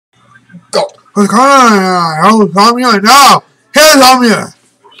Go. What's going on? I'm here now. Here's Almir.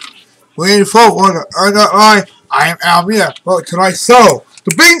 Waiting for the Nightline. I am Almir. But tonight, so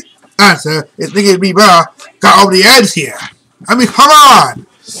the big answer is thinking me better. Got over the edge here. I mean, come on.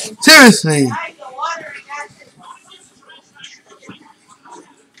 Seriously.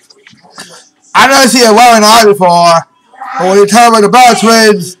 I never seen a webinar before. But when you talk about the Bell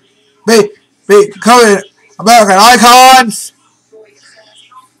Twins, becoming American icons,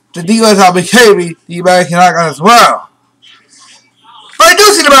 the Divas are becoming the American icons as well. But I do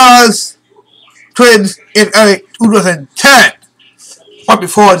see the Bell Twins in early 2010, right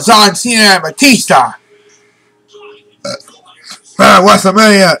before John Cena and Batista.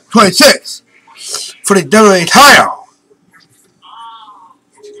 WrestleMania 26 for the WWE title.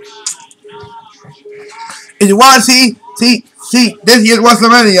 If you want to see this year's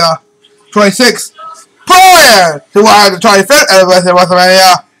WrestleMania 26 prior to the 25th anniversary of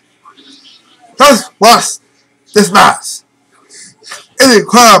WrestleMania, just watch this match. It's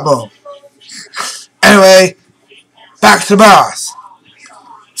incredible. Anyway, back to the match.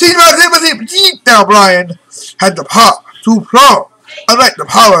 See, now Bryan had the pop too strong. Unlike the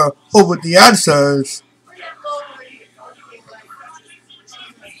power over the answers.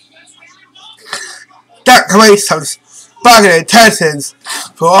 That creates some sparking intentions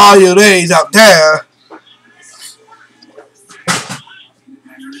for all you ladies out there.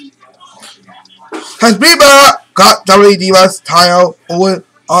 Has Reba got WWE Divas title over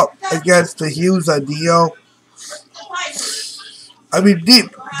up against the huge ideal? I mean,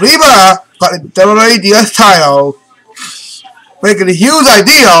 Reba got the WWE Divas title, making a huge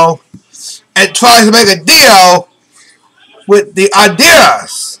ideal, and tries to make a deal with the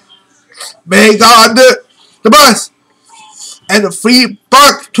ideas. May got under the bus and the free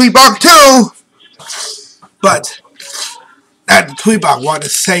tweet box too, but that the tweet box wanted to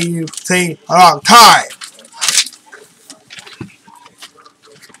say a long time.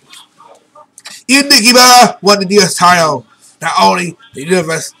 Even Nikki Bella won the DS title. Not only the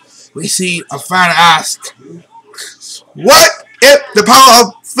universe, we see a fan ask, "What if the power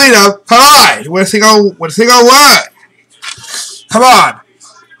of freedom collide with a single word?" Come on.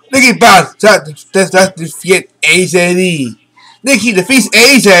 Nikki Bella does defeat AJ. Nikki defeats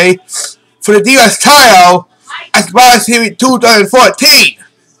AJ for the DS title at Survivor Series 2014.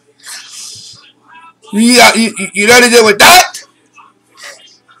 You know what to do with that?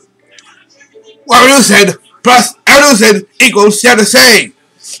 What Evolution plus Evolution equals the same.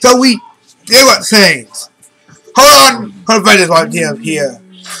 So we do what sayings. Hold on this one here.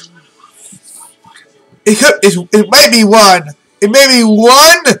 It may be one. It may be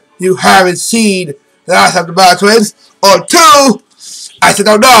one you haven't seen the last of the Bell Twins, or two, I said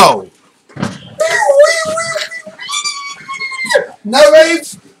don't know. Now,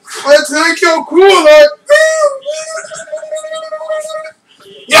 babes, let's make your cooler.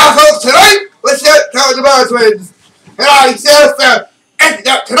 Yeah, folks, tonight, let's get to the Bell Twins. And I said, ended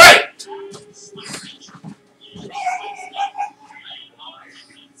up tonight.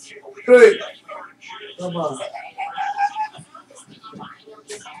 Three. Come on.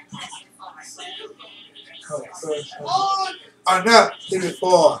 Enough to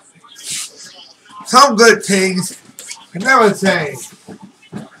before. Some good things can never say.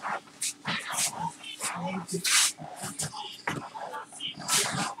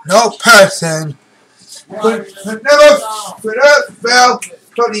 No person could never fail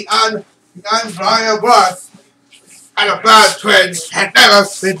from the unbridled lust and the Bell Twins had never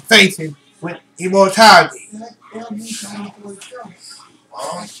been facing with immortality.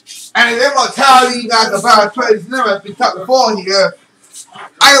 And if immortality that the Bell Twins never been talked before here,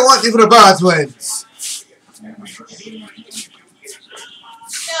 I don't want it for the Bell Twins.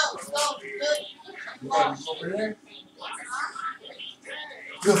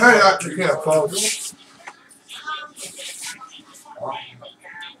 You heard it out here, folks.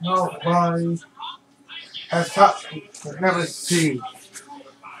 Nobody has touched me, has never seen.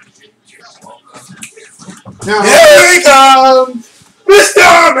 Now, here he comes!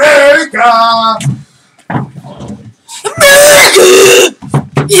 Mr. America! America!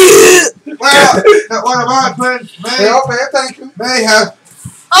 Yeah! Well, that one of our friends may have.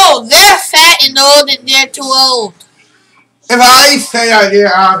 Oh, they're fat and old and they're too old. If I say idea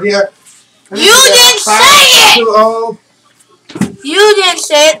out here. You didn't say it! Too old. You didn't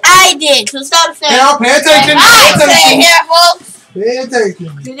say it, I did. So stop saying Now, pay attention. I say it here, folks. Pay attention.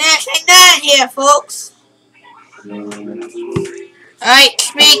 You didn't say that here, folks. Alright,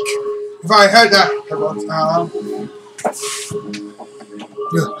 speak. If I heard that about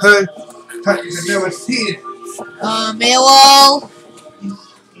you heard that you never seen it. Millwall.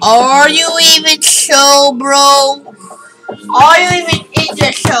 Are you even show, bro? Are you even in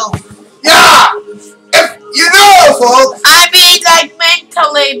the show? Yeah! If you know, folks! I mean, like,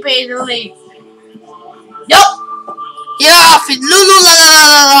 mentally, basically. Yup! Yeah,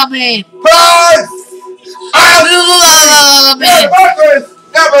 Lululemon. But I'm Lululemon.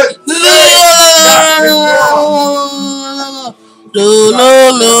 never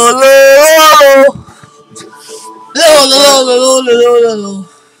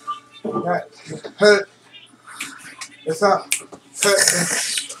hurt. It's not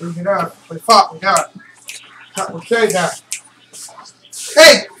hurt. We fought. We got. We say that.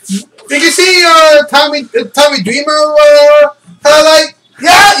 Hey, did you see Tommy Dreamer highlight?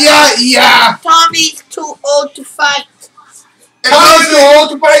 Yeah. Tommy's too old to fight. Tommy's too old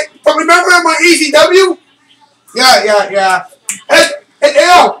to fight. But remember him on ECW? Yeah. And you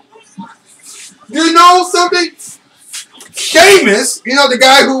know, you know something? Sheamus, you know the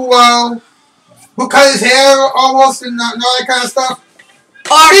guy who cut his hair almost and all that kind of stuff.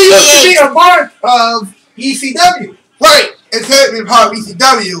 He used to be a part of ECW. Right, it's hurt me part of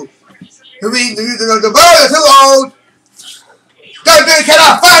ECW. I mean, the bird is too old. They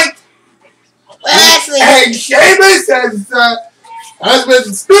cannot fight. Well, actually, And Sheamus has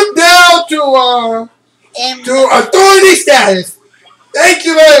been stripped down to authority status. Thank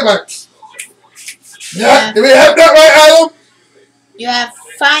you very much. Yeah. Do we have that right, Adam? you have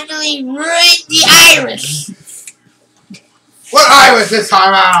finally ruined the Irish. What Irish this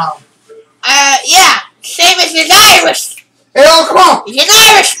time around? Yeah. Seamus is Irish. Hey, oh, come on. He's an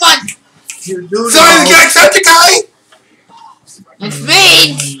Irishman. You do so know. You accept the guy? Which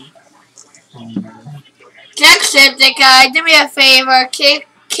means, Jacksepticeye, do me a favor, kick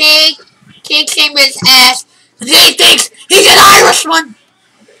him his ass. He thinks he's an Irishman.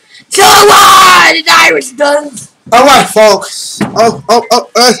 So what? An Irish does. Alright, folks.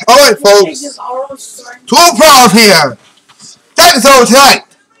 Alright, folks. 2 pros here. That's all tonight.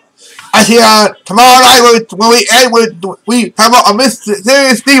 I see tomorrow night when we end we talk about a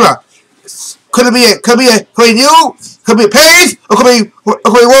mysterious steamer. Could it be you? Could be a Paige? Or could be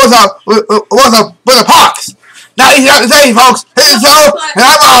Rosa with the Parks? Now, easy to say, folks. Here's the show, and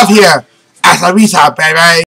I'm off here. As a reset, baby.